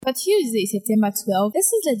For Tuesday, September 12,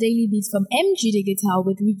 this is the Daily Beat from MG The Guitar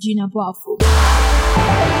with Regina Boafo.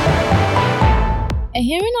 A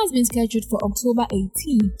hearing has been scheduled for October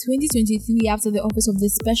 18, 2023 after the Office of the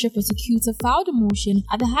Special Prosecutor filed a motion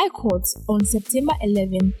at the High Court on September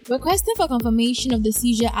 11 requesting for confirmation of the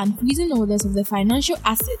seizure and freezing orders of the financial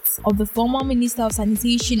assets of the former Minister of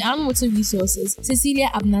Sanitation and Water Resources, Cecilia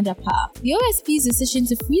Dapaah. The OSP's decision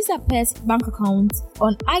to freeze Dapaah's bank account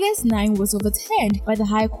on August 9 was overturned by the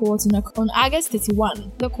High Court on August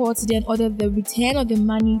 31. The court then ordered the return of the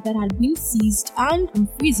money that had been seized and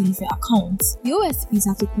unfreezing the account. The OSP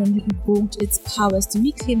subsequently invoked its powers to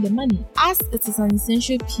reclaim the money, as it is an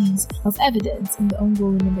essential piece of evidence in the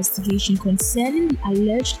ongoing investigation concerning the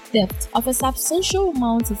alleged theft of a substantial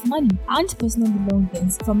amount of money and personal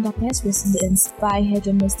belongings from Dapaah's residence by her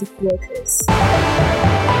domestic workers.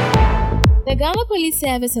 The Ghana Police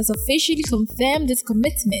Service has officially confirmed its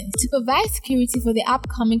commitment to provide security for the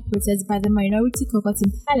upcoming protest by the Minority Caucus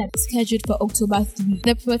in Parliament, scheduled for October 3.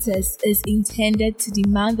 The protest is intended to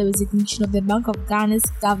demand the resignation of the Bank of Ghana's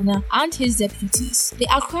governor and his deputies. The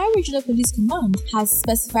Accra Regional Police Command has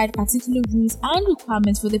specified particular rules and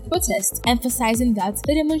requirements for the protest, emphasizing that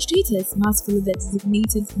the demonstrators must follow the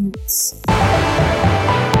designated routes.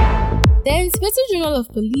 The Inspector General of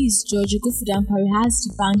Police, George Dapaah, has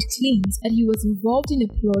debunked claims that he was involved in a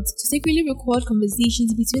plot to secretly record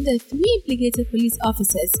conversations between the three implicated police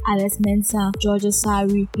officers, Alex Mensah, George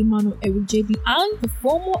Osari, Emmanuel Erijebi, and the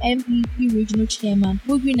former MPP Regional Chairman,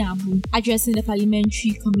 Bugri Nabu. Addressing the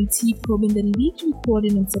Parliamentary Committee probing the leaked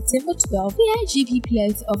recording on September 12, the IGP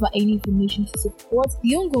pledged to offer any information to support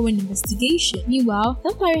the ongoing investigation. Meanwhile,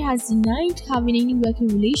 Dapaah has denied having any working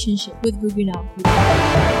relationship with Bugri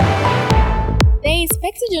Nabu. The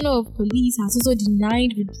Inspector General of Police has also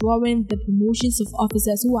denied withdrawing the promotions of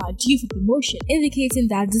officers who are due for promotion, indicating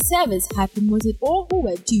that the service had promoted all who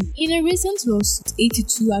were due. In a recent lawsuit,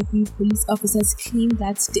 82 aggrieved police officers claimed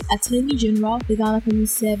that the Attorney General, the Ghana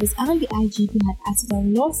Police Service, and the IGP had acted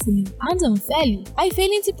unlawfully and unfairly by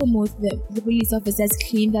failing to promote them. The police officers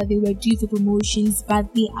claimed that they were due for promotions,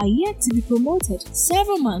 but they are yet to be promoted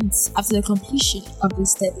several months after the completion of the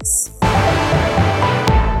service.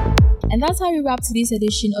 And that's how we wrap today's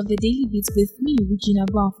edition of the Daily Beats with me, Regina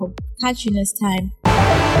Boafo. Catch you next time.